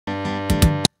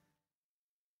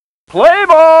Play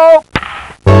ball!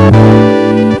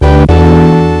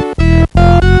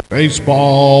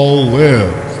 Baseball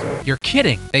lives. You're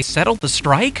kidding. They settled the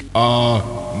strike?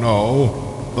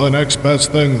 No. The next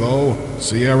best thing, though,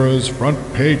 Sierra's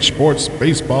Front Page Sports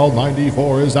Baseball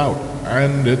 94 is out,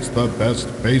 and it's the best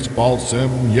baseball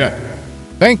sim yet.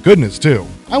 Thank goodness, too.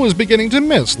 I was beginning to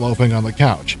miss loafing on the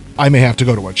couch. I may have to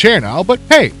go to a chair now, but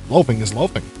hey, loafing is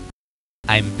loafing.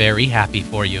 I'm very happy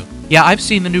for you. Yeah, I've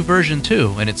seen the new version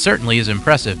too, and it certainly is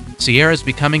impressive. Sierra's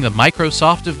becoming the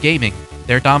Microsoft of gaming.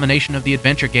 Their domination of the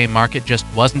adventure game market just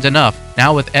wasn't enough.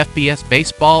 Now with FPS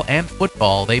Baseball and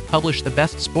Football, they publish the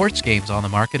best sports games on the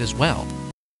market as well.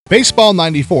 Baseball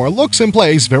 94 looks and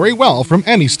plays very well from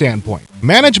any standpoint.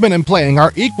 Management and playing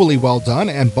are equally well done,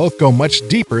 and both go much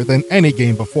deeper than any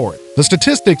game before it. The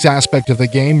statistics aspect of the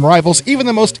game rivals even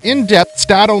the most in-depth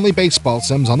stat-only baseball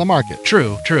sims on the market.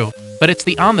 True. But it's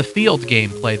the on-the-field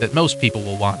gameplay that most people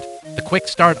will want. The quick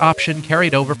start option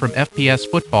carried over from FPS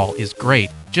Football is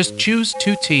great. Just choose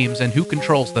 2 teams and who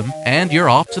controls them, and you're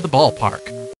off to the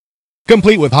ballpark.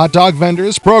 Complete with hot dog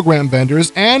vendors, program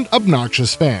vendors, and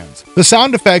obnoxious fans. The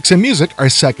sound effects and music are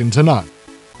second to none.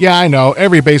 Yeah, I know,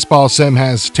 every baseball sim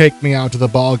has Take Me Out to the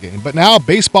Ball Game, but now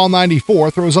Baseball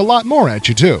 94 throws a lot more at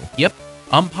you too. Yep.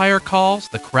 Umpire calls,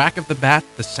 the crack of the bat,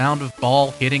 the sound of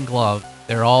ball hitting glove,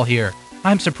 they're all here.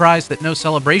 I'm surprised that no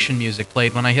celebration music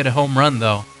played when I hit a home run,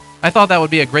 though. I thought that would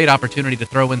be a great opportunity to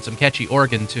throw in some catchy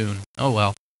organ tune. Oh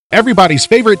well. Everybody's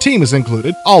favorite team is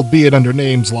included, albeit under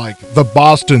names like the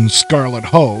Boston Scarlet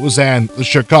Hose and the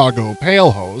Chicago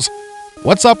Pale Hose.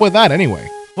 What's up with that anyway?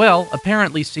 Well,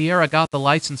 apparently Sierra got the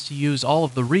license to use all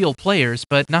of the real players,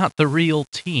 but not the real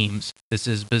teams. This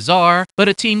is bizarre, but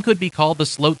a team could be called the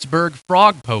Sloatsburg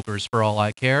Frog Pokers for all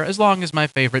I care, as long as my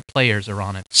favorite players are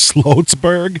on it.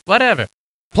 Sloatsburg? Whatever.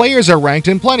 Players are ranked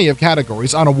in plenty of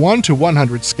categories on a 1 to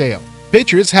 100 scale.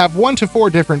 Pitchers have 1 to 4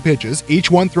 different pitches, each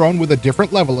one thrown with a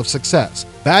different level of success.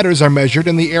 Batters are measured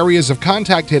in the areas of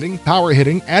contact hitting, power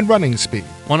hitting, and running speed.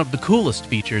 One of the coolest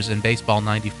features in Baseball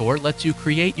 94 lets you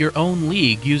create your own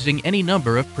league using any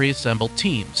number of pre-assembled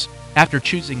teams. After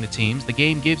choosing the teams, the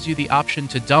game gives you the option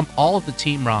to dump all of the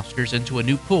team rosters into a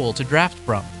new pool to draft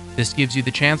from. This gives you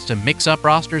the chance to mix up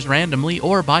rosters randomly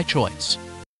or by choice.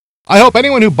 I hope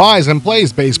anyone who buys and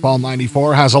plays Baseball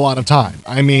 94 has a lot of time.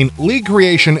 I mean, league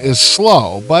creation is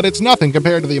slow, but it's nothing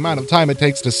compared to the amount of time it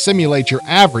takes to simulate your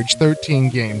average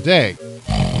 13-game day.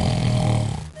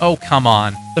 Oh, come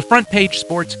on. The front page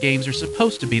sports games are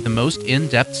supposed to be the most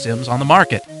in-depth sims on the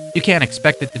market. You can't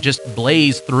expect it to just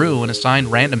blaze through and assign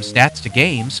random stats to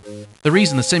games. The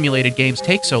reason the simulated games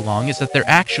take so long is that they're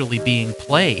actually being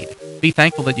played. Be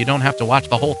thankful that you don't have to watch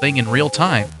the whole thing in real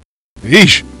time.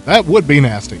 Eesh, that would be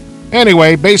nasty.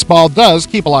 Anyway, baseball does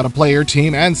keep a lot of player,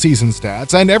 team, and season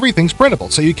stats, and everything's printable,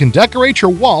 so you can decorate your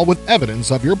wall with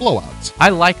evidence of your blowouts. I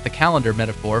like the calendar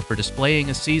metaphor for displaying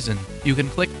a season. You can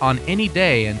click on any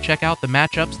day and check out the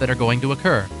matchups that are going to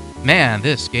occur. Man,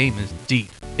 this game is deep.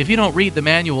 If you don't read the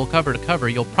manual cover to cover,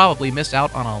 you'll probably miss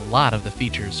out on a lot of the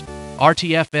features.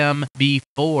 RTFM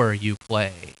before you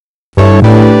play.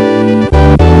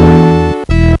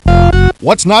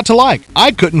 What's not to like?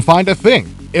 I couldn't find a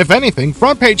thing. If anything,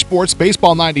 Front Page Sports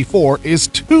Baseball 94 is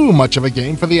too much of a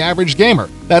game for the average gamer.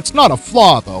 That's not a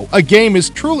flaw, though. A game is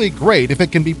truly great if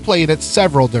it can be played at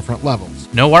several different levels.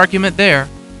 No argument there.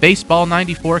 Baseball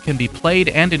 94 can be played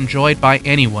and enjoyed by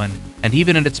anyone, and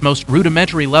even at its most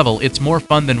rudimentary level, it's more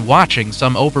fun than watching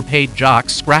some overpaid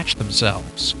jocks scratch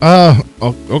themselves.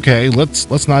 Okay, let's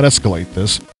not escalate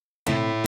this.